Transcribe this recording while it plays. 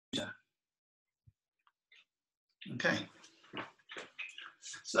Okay.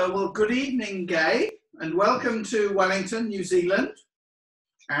 So, well, good evening, Gay, and welcome to Wellington, New Zealand.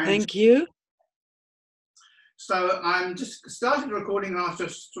 And thank you. So I'm just starting the recording, and I'll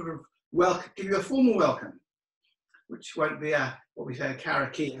just sort of give you a formal welcome, which won't be what we say a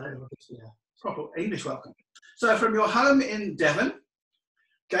karakia, proper English welcome. So from your home in Devon,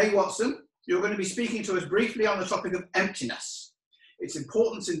 Gay Watson, you're going to be speaking to us briefly on the topic of emptiness, its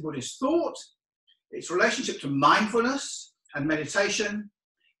importance in Buddhist thought, its relationship to mindfulness and meditation,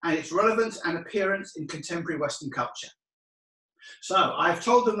 and its relevance and appearance in contemporary Western culture. So I've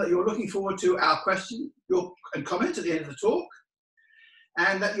told them that you're looking forward to our question and comment at the end of the talk,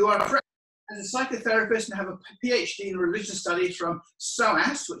 and that you are as a psychotherapist and have a PhD in religious studies from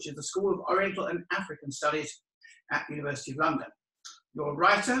SOAS, which is the School of Oriental and African Studies at the University of London. You're a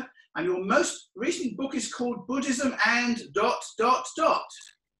writer, and your most recent book is called Buddhism and ...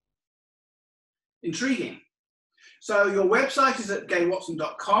 Intriguing. So your website is at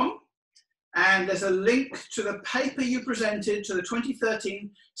gaywatson.com, and there's a link to the paper you presented to the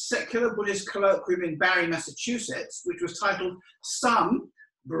 2013 Secular Buddhist Colloquium in Barre, Massachusetts, which was titled Some,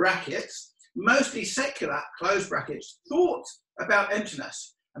 brackets, Mostly Secular, close brackets, Thought About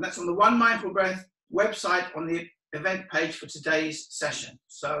Emptiness. And that's on the One Mindful Breath website on the event page for today's session.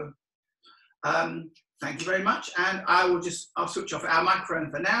 So thank you very much. And I'll switch off our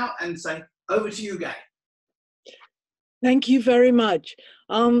microphone for now and say, over to you, Gay. Thank you very much.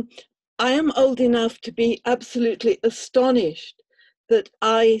 I am old enough to be absolutely astonished that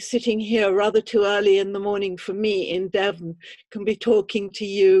I, sitting here rather too early in the morning for me in Devon, can be talking to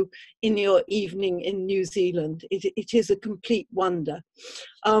you in your evening in New Zealand. It is a complete wonder.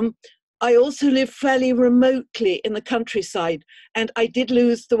 I also live fairly remotely in the countryside, and I did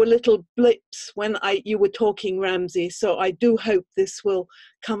lose, there were little blips when you were talking, Ramsey, so I do hope this will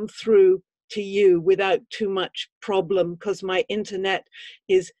come through to you without too much problem, because my internet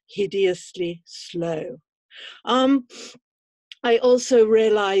is hideously slow. I also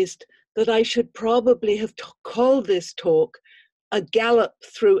realized that I should probably have called this talk a gallop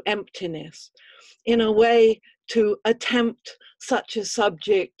through emptiness, in a way to attempt such a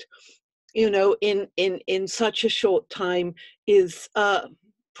subject, you know, in such a short time is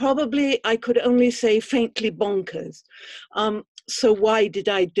probably, I could only say, faintly bonkers. So why did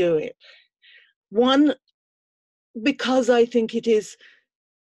I do it? One, because I think it is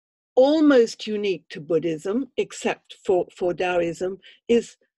almost unique to Buddhism, except for Taoism,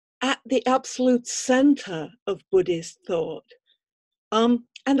 is at the absolute center of Buddhist thought.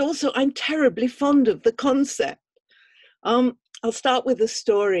 And also, I'm terribly fond of the concept. I'll start with a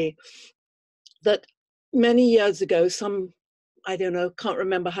story that many years ago, I don't know, can't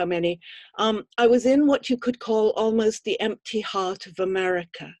remember how many, I was in what you could call almost the empty heart of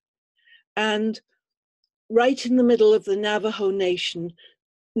America. And right in the middle of the Navajo Nation,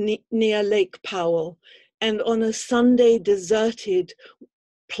 near Lake Powell, and on a Sunday deserted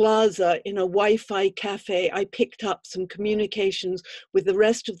plaza in a Wi-Fi cafe, I picked up some communications with the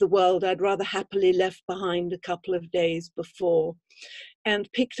rest of the world I'd rather happily left behind a couple of days before, and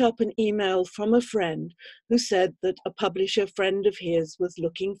picked up an email from a friend who said that a publisher friend of his was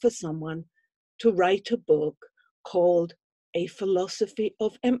looking for someone to write a book called A Philosophy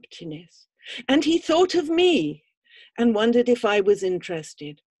of Emptiness. And he thought of me and wondered if I was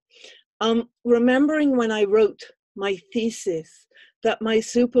interested. Remembering when I wrote my thesis that my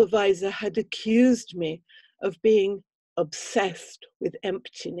supervisor had accused me of being obsessed with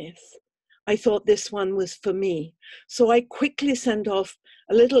emptiness, I thought this one was for me. So I quickly sent off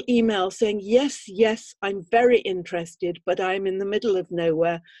a little email saying, yes, I'm very interested, but I'm in the middle of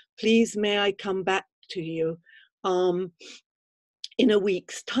nowhere. Please, may I come back to you in a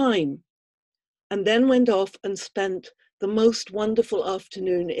week's time? And then went off and spent the most wonderful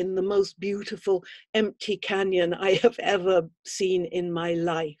afternoon in the most beautiful empty canyon I have ever seen in my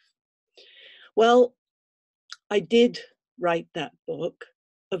life. Well, I did write that book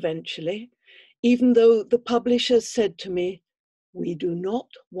eventually, even though the publisher said to me, we do not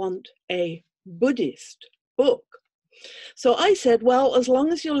want a Buddhist book. So I said, well, as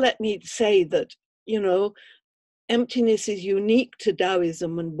long as you'll let me say that, you know, emptiness is unique to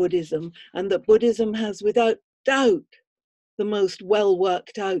Taoism and Buddhism, and that Buddhism has without doubt the most well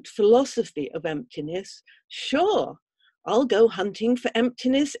worked out philosophy of emptiness, sure, I'll go hunting for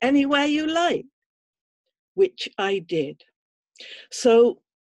emptiness anywhere you like, which I did. So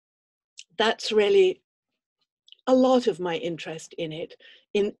that's really a lot of my interest in it,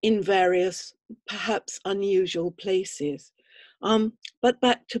 in various, perhaps unusual places. But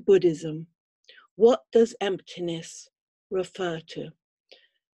back to Buddhism. What does emptiness refer to?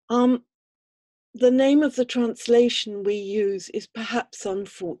 the name of the translation we use is perhaps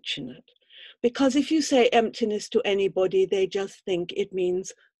unfortunate, because if you say emptiness to anybody, they just think it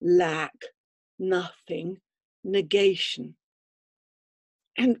means lack, nothing, negation.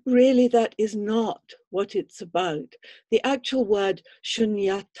 And really, that is not what it's about. The actual word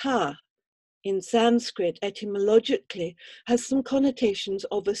shunyata in Sanskrit, etymologically, has some connotations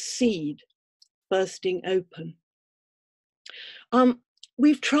of a seed bursting open.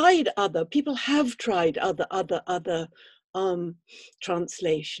 People have tried other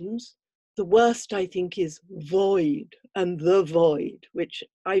translations. The worst, I think, is void and the void, which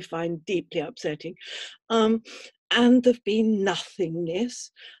I find deeply upsetting. And there've been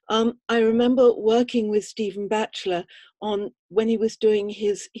nothingness. I remember working with Stephen Batchelor when he was doing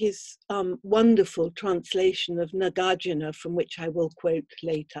his wonderful translation of Nagarjuna, from which I will quote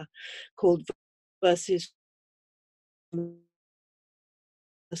later, called Verses and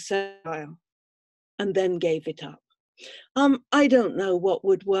then gave it up. I don't know what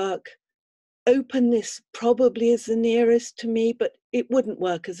would work. Openness probably is the nearest to me, but it wouldn't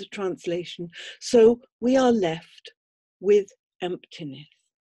work as a translation. So we are left with emptiness.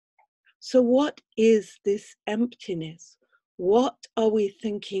 So what is this emptiness? What are we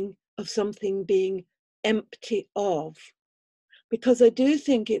thinking of something being empty of? Because I do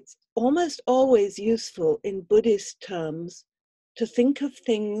think it's almost always useful in Buddhist terms to think of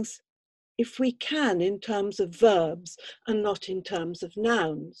things, if we can, in terms of verbs and not in terms of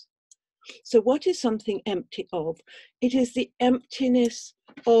nouns. So what is something empty of? It is the emptiness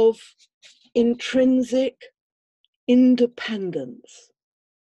of intrinsic independence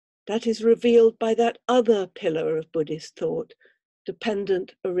that is revealed by that other pillar of Buddhist thought,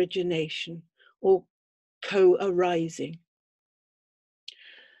 dependent origination or co-arising.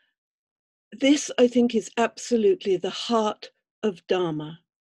 This, I think, is absolutely the heart of Dharma.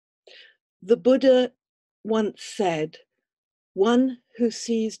 The Buddha once said, one who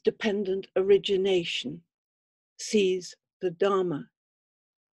sees dependent origination sees the Dharma.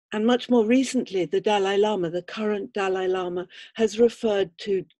 And much more recently, the Dalai Lama, the current Dalai Lama, has referred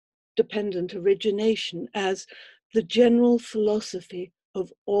to dependent origination as the general philosophy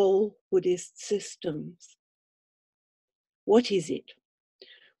of all Buddhist systems. What is it?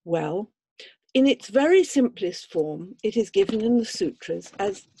 Well, in its very simplest form, it is given in the sutras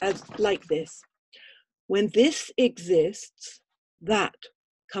as like this. When this exists, that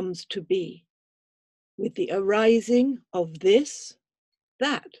comes to be. With the arising of this,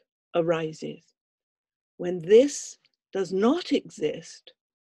 that arises. When this does not exist,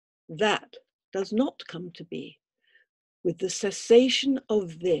 that does not come to be. With the cessation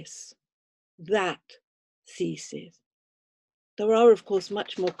of this, that ceases. There are, of course,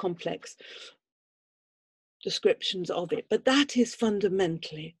 much more complex descriptions of it, but that is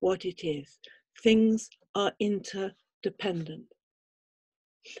fundamentally what it is. Things are interdependent.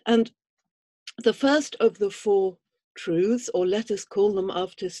 And the first of the four truths, or let us call them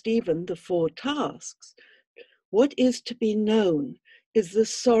after Stephen, the four tasks, what is to be known is the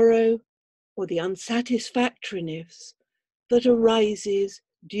sorrow or the unsatisfactoriness that arises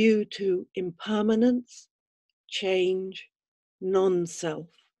due to impermanence, change, non-self,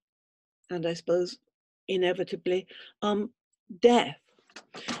 and I suppose inevitably death.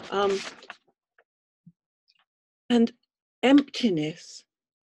 And emptiness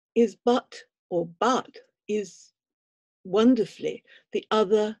is is wonderfully the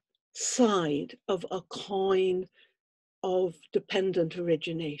other side of a coin of dependent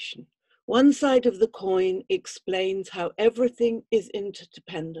origination. One side of the coin explains how everything is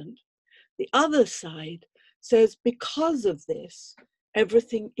interdependent. The other side says because of this,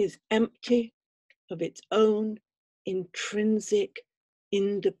 everything is empty of its own intrinsic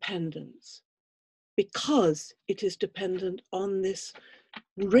independence, because it is dependent on this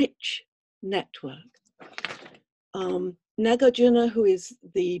rich network. Nagarjuna, who is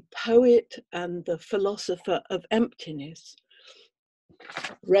the poet and the philosopher of emptiness,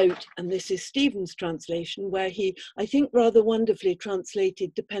 wrote, and this is Stephen's translation, where he, I think, rather wonderfully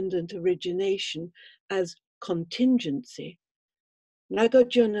translated dependent origination as contingency.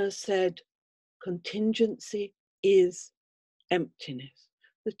 Nagarjuna said, contingency is emptiness.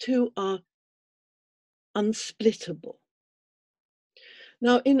 The two are unsplittable.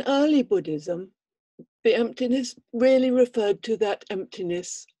 Now, in early Buddhism, the emptiness really referred to that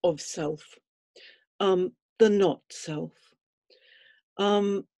emptiness of self, the not self.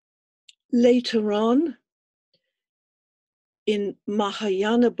 Later on, in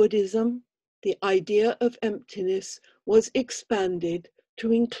Mahayana Buddhism, the idea of emptiness was expanded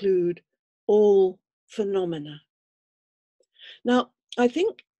to include all phenomena. Now, I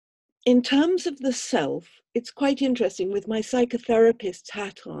think in terms of the self, it's quite interesting with my psychotherapist's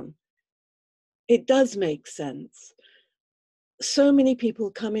hat on. It does make sense. So many people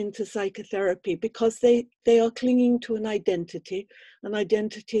come into psychotherapy because they are clinging to an identity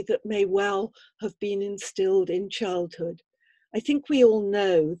that may well have been instilled in childhood. I think we all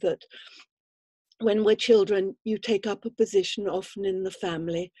know that when we're children, you take up a position often in the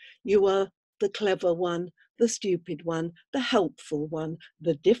family. You are the clever one, the stupid one, the helpful one,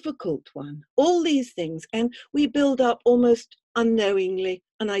 the difficult one, all these things. And we build up almost unknowingly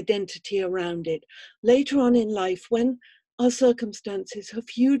an identity around it. Later on in life, when our circumstances have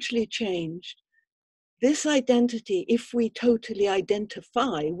hugely changed, this identity, if we totally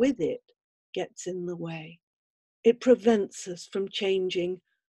identify with it, gets in the way. It prevents us from changing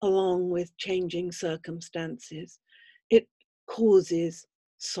along with changing circumstances. It causes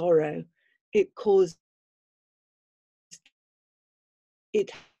sorrow. It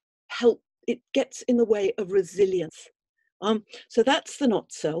gets in the way of resilience. So that's the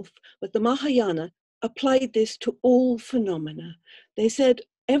not self, but the Mahayana applied this to all phenomena. They said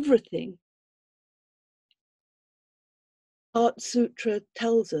everything. Heart Sutra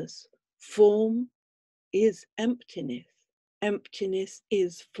tells us form is emptiness. Emptiness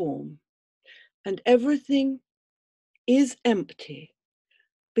is form. And everything is empty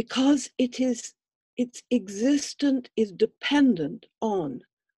because its existence is dependent on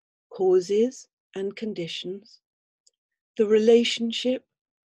causes and conditions, the relationship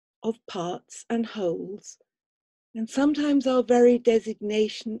of parts and wholes, and sometimes our very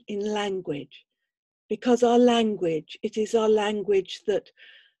designation in language, because it is our language that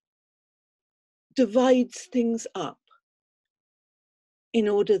divides things up in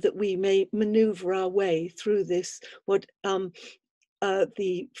order that we may maneuver our way through this, what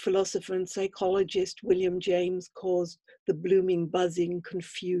the philosopher and psychologist William James calls the blooming, buzzing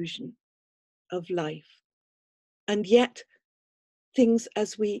confusion of life. And yet, things,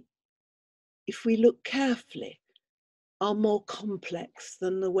 if we look carefully, are more complex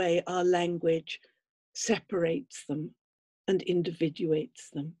than the way our language separates them and individuates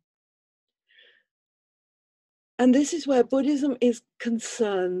them. And this is where Buddhism is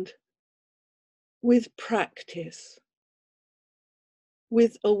concerned with practice,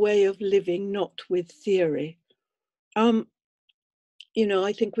 with a way of living, not with theory. You know,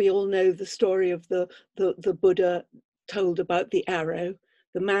 I think we all know the story of the Buddha told about the arrow,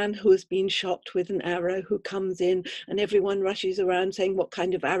 the man who has been shot with an arrow, who comes in and everyone rushes around saying, what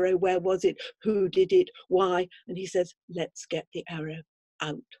kind of arrow, where was it, who did it, why? And he says, let's get the arrow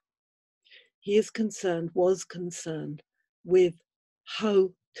out. He was concerned with how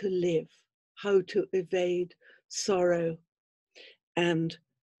to live, how to evade sorrow and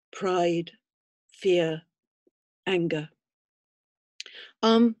pride, fear, anger.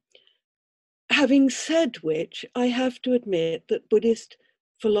 Having said which, I have to admit that Buddhist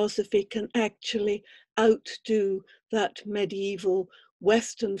philosophy can actually outdo that medieval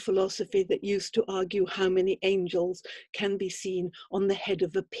Western philosophy that used to argue how many angels can be seen on the head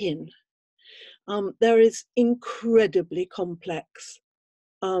of a pin. There is incredibly complex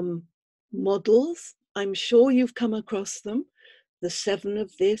models. I'm sure you've come across them. The 7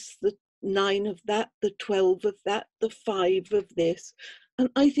 of this, the 9 of that, the 12 of that, the 5 of this. And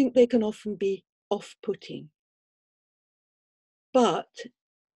I think they can often be off-putting. But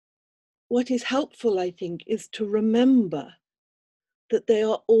what is helpful, I think, is to remember that they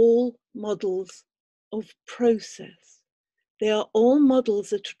are all models of process. They are all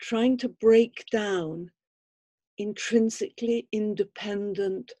models that are trying to break down intrinsically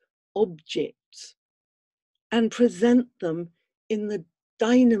independent objects and present them in the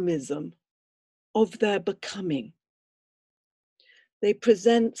dynamism of their becoming. They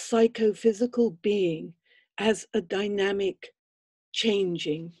present psychophysical being as a dynamic,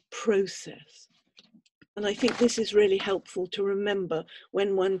 changing process. And I think this is really helpful to remember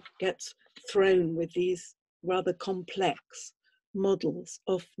when one gets thrown with these rather complex models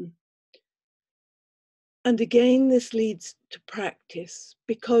often. And again, this leads to practice,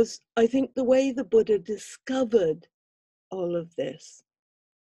 because I think the way the Buddha discovered all of this,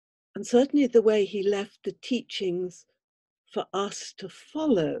 and certainly the way he left the teachings for us to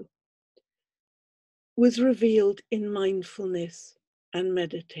follow, was revealed in mindfulness and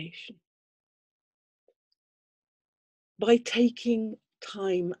meditation. By taking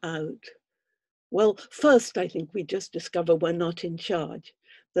time out. Well, first, I think we just discover we're not in charge,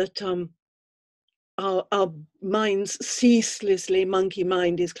 that our minds ceaselessly, monkey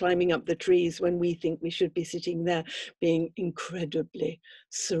mind is climbing up the trees when we think we should be sitting there being incredibly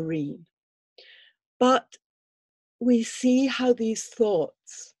serene. But we see how these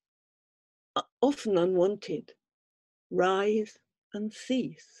thoughts often unwanted, rise and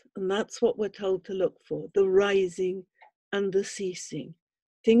cease. And that's what we're told to look for, the rising and the ceasing.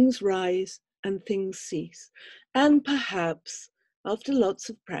 Things rise and things cease. And perhaps after lots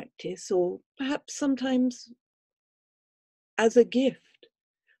of practice, or perhaps sometimes as a gift,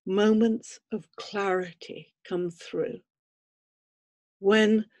 moments of clarity come through.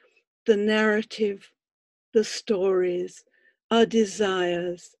 When the narrative, the stories, our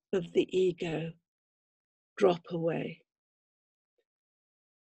desires of the ego drop away.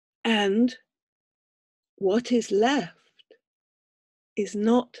 And what is left is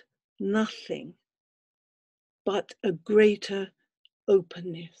not nothing, but a greater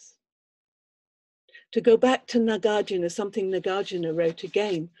openness. To go back to Nagarjuna, something Nagarjuna wrote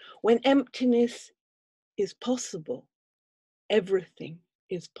again, when emptiness is possible, everything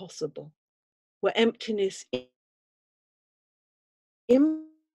is possible. Where emptiness is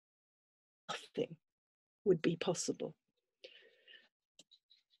nothing would be possible.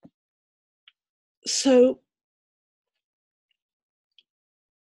 So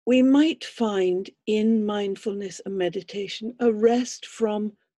we might find in mindfulness and meditation a rest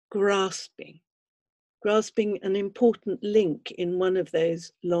from grasping an important link in one of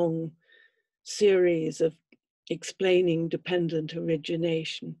those long series of explaining dependent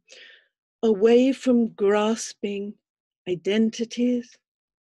origination, away from grasping identities,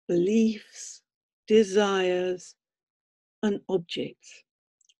 beliefs, desires, and objects,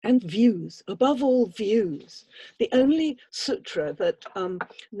 and views, above all views. The only sutra that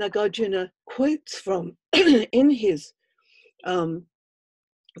Nagarjuna quotes from in his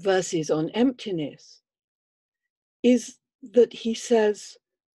verses on emptiness is that he says,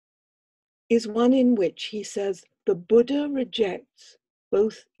 is one in which he says, the Buddha rejects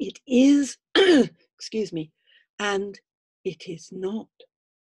both it is, excuse me, and it is not.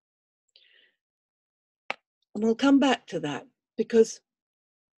 And we'll come back to that because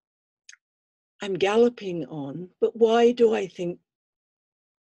I'm galloping on, but why do I think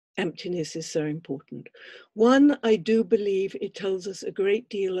emptiness is so important? One, I do believe it tells us a great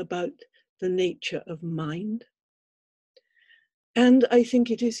deal about the nature of mind. And I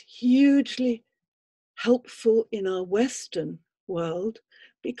think it is hugely helpful in our Western world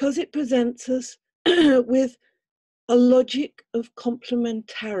because it presents us with a logic of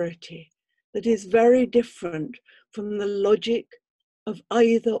complementarity that is very different from the logic of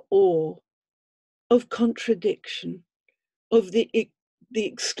either or, of contradiction, of the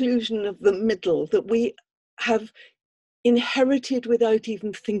exclusion of the middle that we have inherited without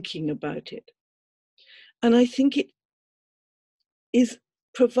even thinking about it. And I think it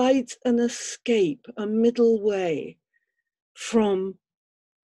provides an escape, a middle way from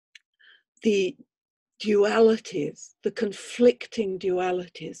the dualities, the conflicting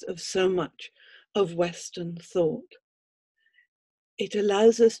dualities of so much of Western thought. It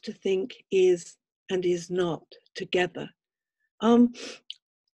allows us to think is and is not together.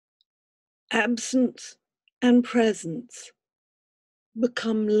 Absence and presence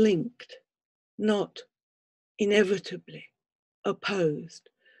become linked, not inevitably opposed.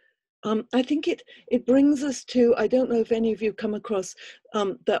 I think it brings us to, I don't know if any of you come across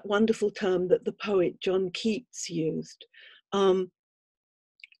that wonderful term that the poet John Keats used.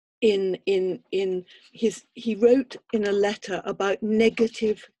 He wrote in a letter about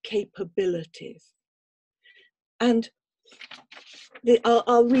negative capabilities. And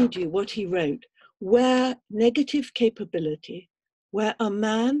I'll read you what he wrote. Where negative capability, where a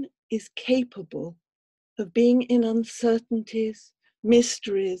man is capable of being in uncertainties,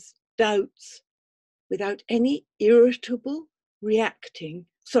 mysteries, doubts, without any irritable reaching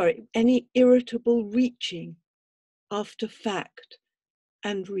after fact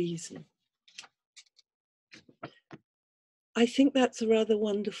and reason. I think that's a rather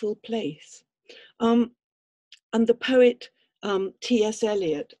wonderful place. And the poet T.S.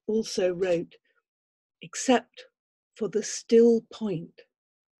 Eliot also wrote, except for the still point,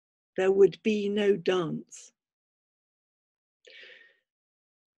 there would be no dance.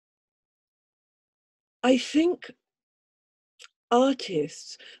 I think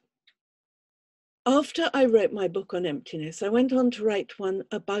artists, after I wrote my book on emptiness, I went on to write one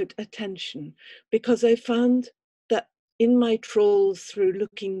about attention because I found that in my trawls through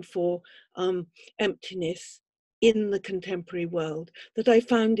looking for emptiness in the contemporary world, that I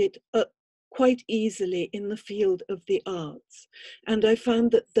found it quite easily in the field of the arts. And I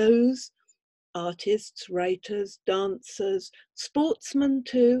found that those artists, writers, dancers, sportsmen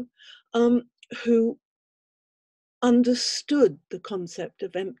too, who understood the concept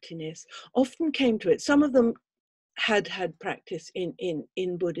of emptiness, often came to it. Some of them had practice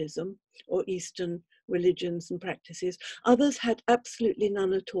in Buddhism or Eastern religions and practices. Others had absolutely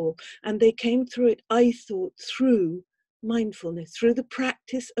none at all. And they came through it, I thought, through mindfulness, through the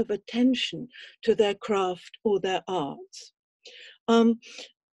practice of attention to their craft or their arts.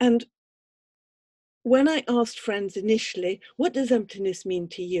 And when I asked friends initially, what does emptiness mean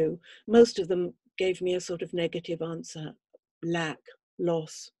to you? Most of them gave me a sort of negative answer: lack,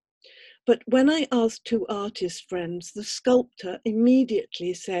 loss. But when I asked two artist friends, the sculptor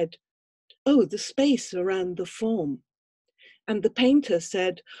immediately said, oh, the space around the form. And the painter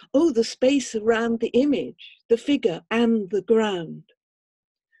said, oh, the space around the image, the figure and the ground.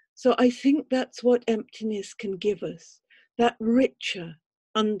 So I think that's what emptiness can give us, that richer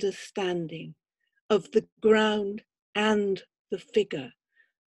understanding of the ground and the figure.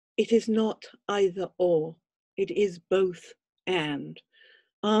 It is not either or, it is both and.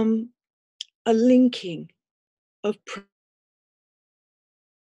 A linking of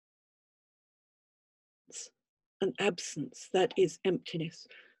an absence, that is emptiness.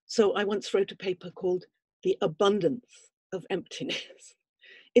 So I once wrote a paper called The Abundance of Emptiness.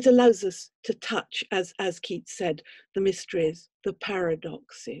 It allows us to touch, as Keats said, the mysteries, the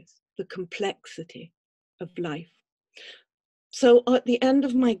paradoxes, the complexity of life. So at the end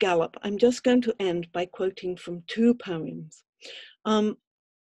of my gallop, I'm just going to end by quoting from two poems.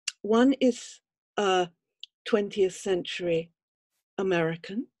 One is 20th century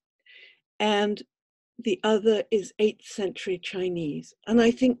American, and the other is 8th century Chinese. And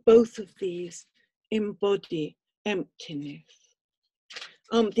I think both of these embody emptiness.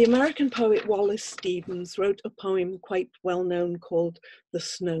 The American poet Wallace Stevens wrote a poem quite well known called The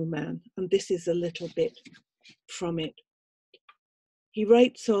Snowman, and this is a little bit from it. He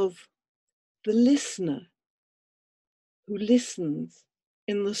writes of the listener who listens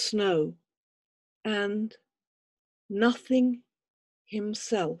in the snow and nothing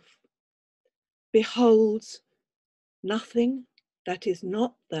himself beholds nothing that is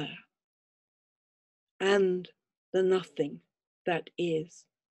not there and the nothing that is.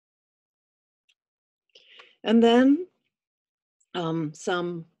 And then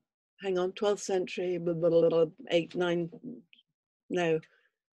 12th century, 8, 9, no,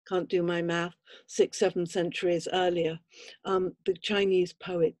 can't do my math, 6, 7 centuries earlier, the Chinese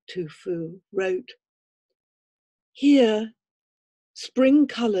poet Tu Fu wrote, here spring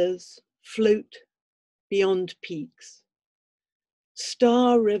colors float beyond peaks.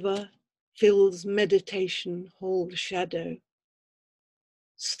 Star river fills meditation hall shadow.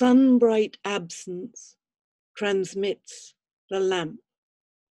 Sun-bright absence transmits the lamp.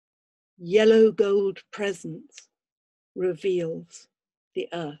 Yellow gold presence reveals the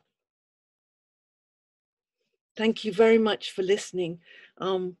earth. Thank you very much for listening.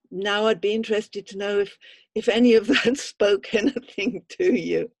 Now I'd be interested to know if any of that spoke anything to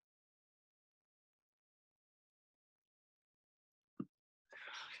you.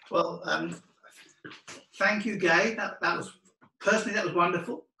 Well, thank you, Gay. That was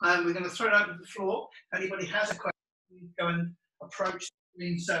wonderful. We're going to throw it out to the floor. If anybody has a question, go and approach the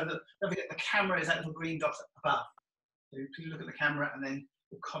screen so that don't forget the camera is that little green dot above. So please look at the camera and then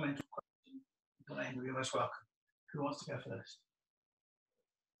we'll comment or question. You're most welcome. Who wants to go first?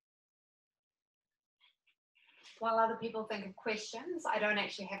 While other people think of questions, I don't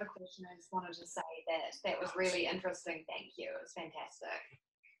actually have a question. I just wanted to say that was really interesting. Thank you. It was fantastic.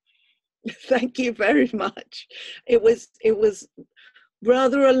 Thank you very much. It was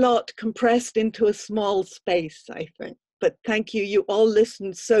rather a lot compressed into a small space, I think. But thank you. You all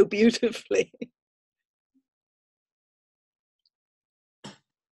listened so beautifully.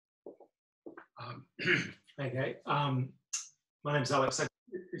 Okay. My name's Alex. I have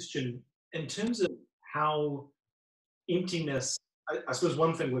a question. In terms of how emptiness, I suppose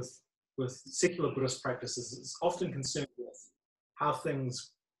one thing with secular Buddhist practices is often concerned with how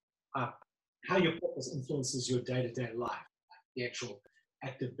things, how your practice influences your day-to-day life, the actual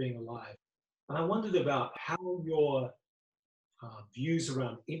act of being alive. And I wondered about how your views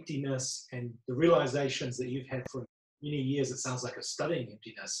around emptiness and the realizations that you've had for many years, it sounds like, of studying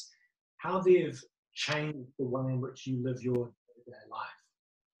emptiness, how they've changed the way in which you live your day-to-day life.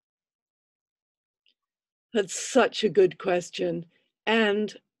 That's such a good question.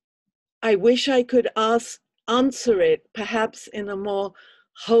 And I wish I could answer it perhaps in a more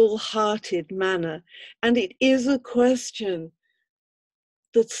wholehearted manner. And it is a question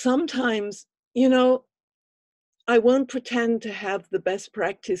that sometimes, I won't pretend to have the best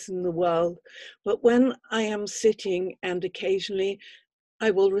practice in the world, but when I am sitting and occasionally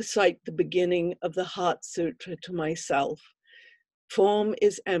I will recite the beginning of the Heart Sutra to myself. Form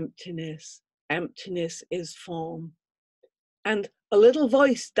is emptiness, emptiness is form. And a little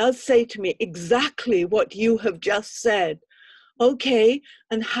voice does say to me exactly what you have just said. Okay,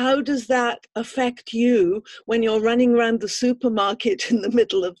 and how does that affect you when you're running around the supermarket in the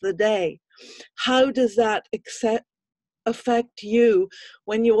middle of the day? How does that affect you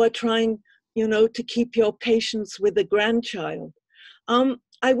when you are trying, to keep your patience with a grandchild?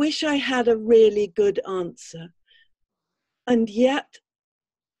 I wish I had a really good answer. And yet,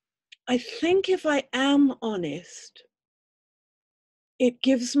 I think if I am honest, it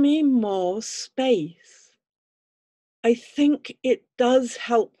gives me more space. I think it does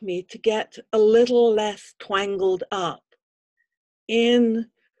help me to get a little less twangled up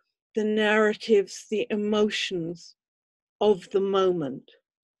in the narratives, the emotions of the moment.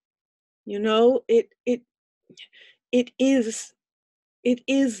 It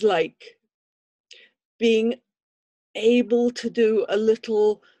is like being able to do a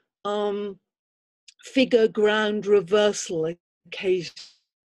little figure ground reversal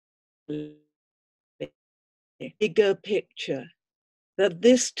occasionally, bigger picture, that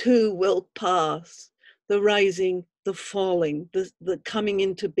this too will pass, the rising, the falling, the coming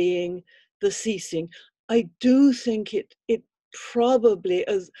into being, the ceasing. I do think it probably,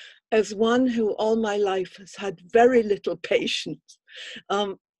 as one who all my life has had very little patience,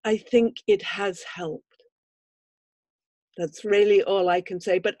 I think it has helped. That's really all I can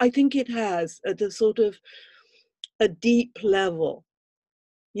say, but I think it has at a sort of a deep level.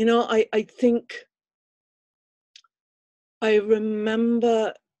 I think I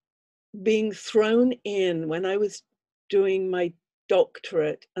remember being thrown in when I was doing my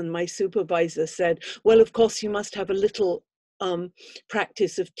doctorate, and my supervisor said, well, of course, you must have a little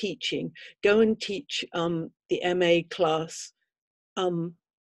practice of teaching. Go and teach the MA class,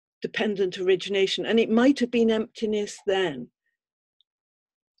 dependent origination. And it might have been emptiness then.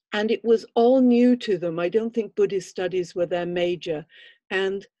 And it was all new to them. I don't think Buddhist studies were their major.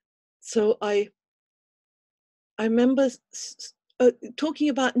 And so I remember talking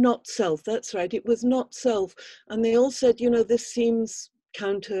about not self. That's right, it was not self. And they all said, this seems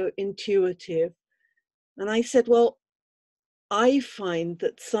counterintuitive. And I said, well, I find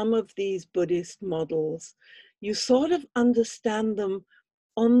that some of these Buddhist models, you sort of understand them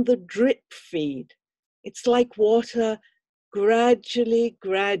on the drip feed. It's like water gradually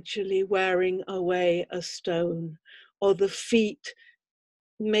wearing away a stone, or the feet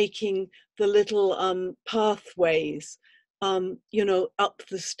making the little pathways, up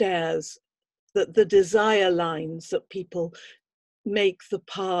the stairs, the desire lines that people make the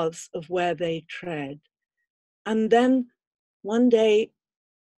paths of where they tread. And then one day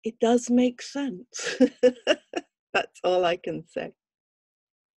it does make sense. That's all I can say.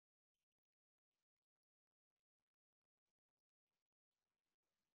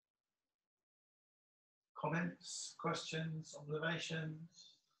 Comments, questions, observations?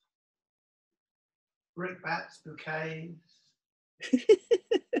 Brickbats, bouquets. You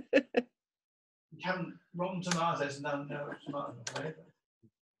haven't rotten tomatoes, no tomatoes. Right?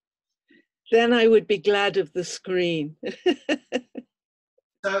 Then I would be glad of the screen.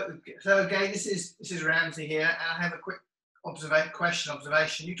 So again, this is Ramsey here, and I have a quick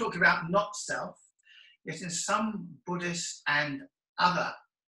observation. You talked about not self. Yet in some Buddhist and other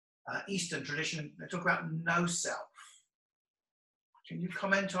Eastern tradition, they talk about no self. Can you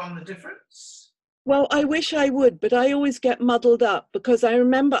comment on the difference? Well, I wish I would, but I always get muddled up, because I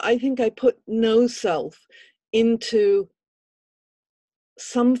remember, I think I put no self into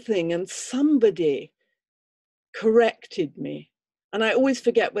something and somebody corrected me. And I always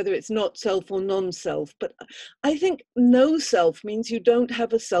forget whether it's not self or non-self, but I think no self means you don't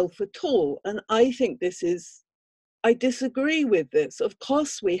have a self at all. And I think I disagree with this. Of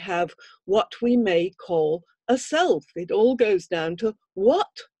course, we have what we may call a self. It all goes down to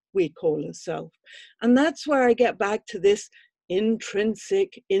what we call a self. And that's where I get back to this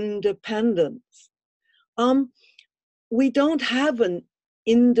intrinsic independence. We don't have an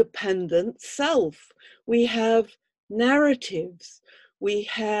independent self. We have narratives. We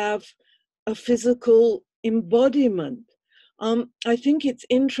have a physical embodiment. I think it's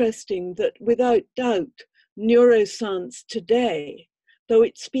interesting that without doubt, neuroscience today, though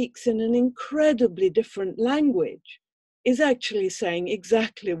it speaks in an incredibly different language, is actually saying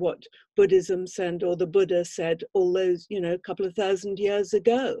exactly what Buddhism said, or the Buddha said all those, a couple of thousand years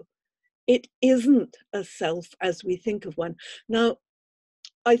ago. It isn't a self as we think of one. Now,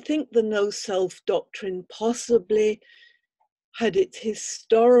 I think the no-self doctrine possibly had its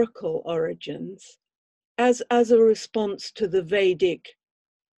historical origins as a response to the Vedic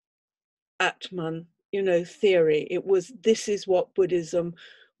Atman, theory. It was, this is what Buddhism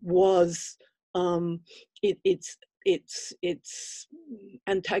was It's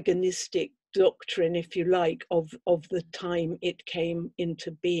antagonistic doctrine, if you like, of the time it came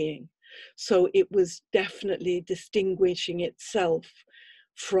into being. So it was definitely distinguishing itself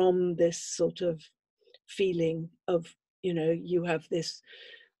from this sort of feeling of, you know, you have this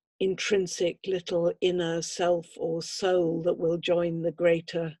intrinsic little inner self or soul that will join the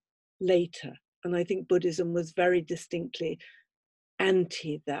greater later. And I think Buddhism was very distinctly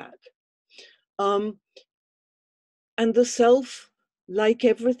anti that. And the self, like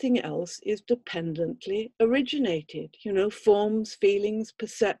everything else, is dependently originated, you know, forms, feelings,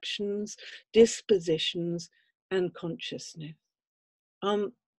 perceptions, dispositions, and consciousness.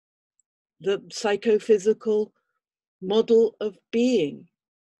 The psychophysical model of being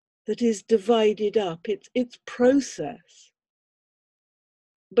that is divided up, it's process.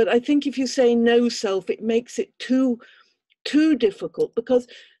 But I think if you say no self, it makes it too difficult, because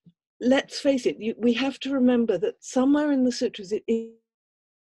let's face it, we have to remember that somewhere in the sutras it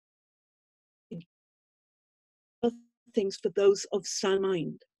things for those of sound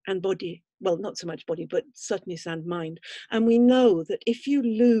mind and body. Well, not so much body, but certainly sound mind. And we know that if you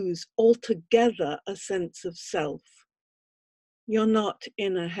lose altogether a sense of self, you're not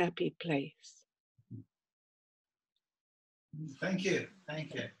in a happy place. Thank you.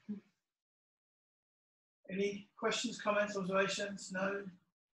 Thank you. Any questions, comments, observations? No?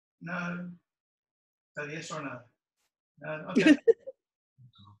 No? So yes or no? No? Okay.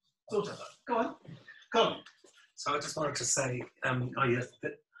 Go on. Go on. So I just wanted to say, I haven't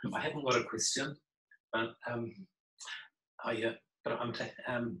got a question, but I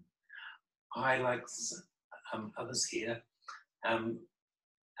like others here,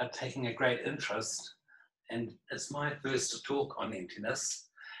 are taking a great interest, and it's my first talk on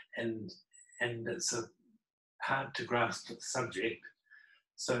emptiness, and it's a hard to grasp subject.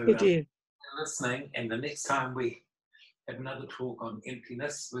 So listening, and the next time we have another talk on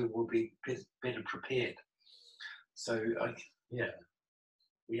emptiness, we will be better prepared. So,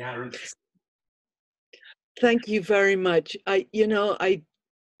 we are interested. Thank you very much. I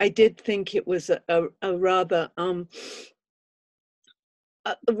did think it was a rather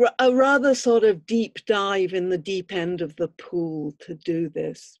a rather sort of deep dive in the deep end of the pool to do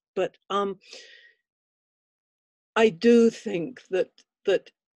this, but I do think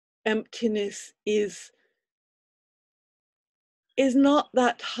that emptiness is not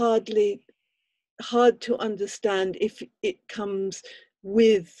that hard to understand if it comes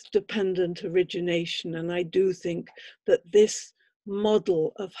with dependent origination. And I do think that this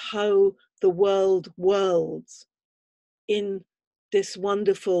model of how the world whirls in this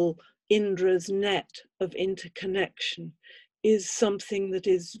wonderful Indra's net of interconnection is something that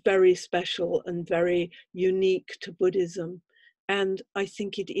is very special and very unique to Buddhism. And I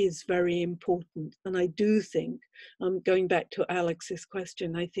think it is very important. And I do think, going back to Alex's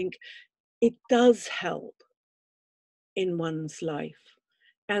question, I think it does help in one's life.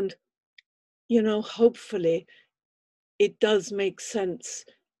 And, you know, hopefully it does make sense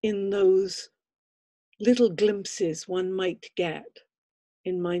in those little glimpses one might get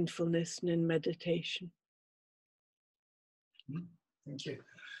in mindfulness and in meditation. Thank you.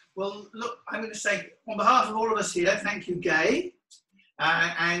 Well, look, I'm going to say on behalf of all of us here, thank you, Gay.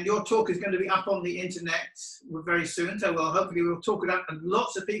 And your talk is going to be up on the internet very soon. So hopefully we'll talk it up, and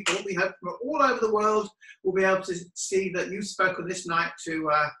lots of people, we hope from all over the world, will be able to see that you spoke on this night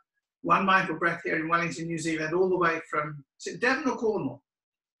to One Mindful Breath here in Wellington, New Zealand, all the way from, is it Devon or Cornwall?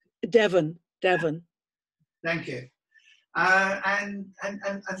 Devon. Thank you. And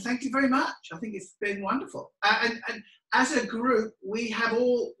thank you very much. I think it's been wonderful. And as a group, we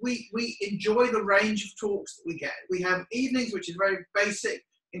enjoy the range of talks that we get. We have evenings, which is very basic,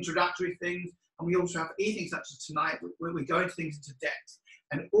 introductory things, and we also have evenings such as tonight, where we go into things into depth.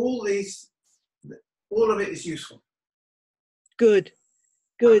 And all of it is useful. Good.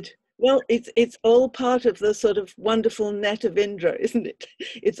 Well, it's all part of the sort of wonderful net of Indra, isn't it?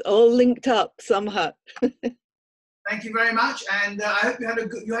 It's all linked up somehow. Thank you very much, and I hope you had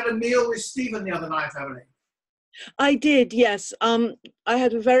a meal with Stephen the other night, haven't you? I did, yes. I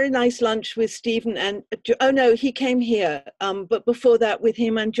had a very nice lunch with Stephen, and oh no, he came here. But before that, with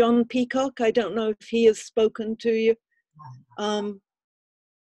him and John Peacock. I don't know if he has spoken to you. More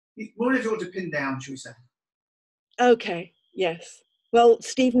difficult to pin down, should we say? Okay. Yes. Well,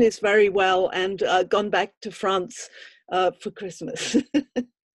 Stephen is very well and gone back to France for Christmas.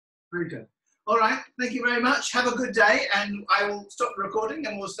 Very good. All right. Thank you very much. Have a good day, and I will stop the recording,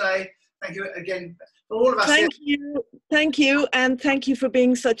 and we'll say thank you again for all of us. Thank you, and thank you for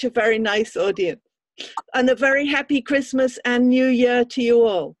being such a very nice audience. And a very happy Christmas and New Year to you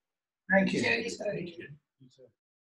all. Thank you. Thank you.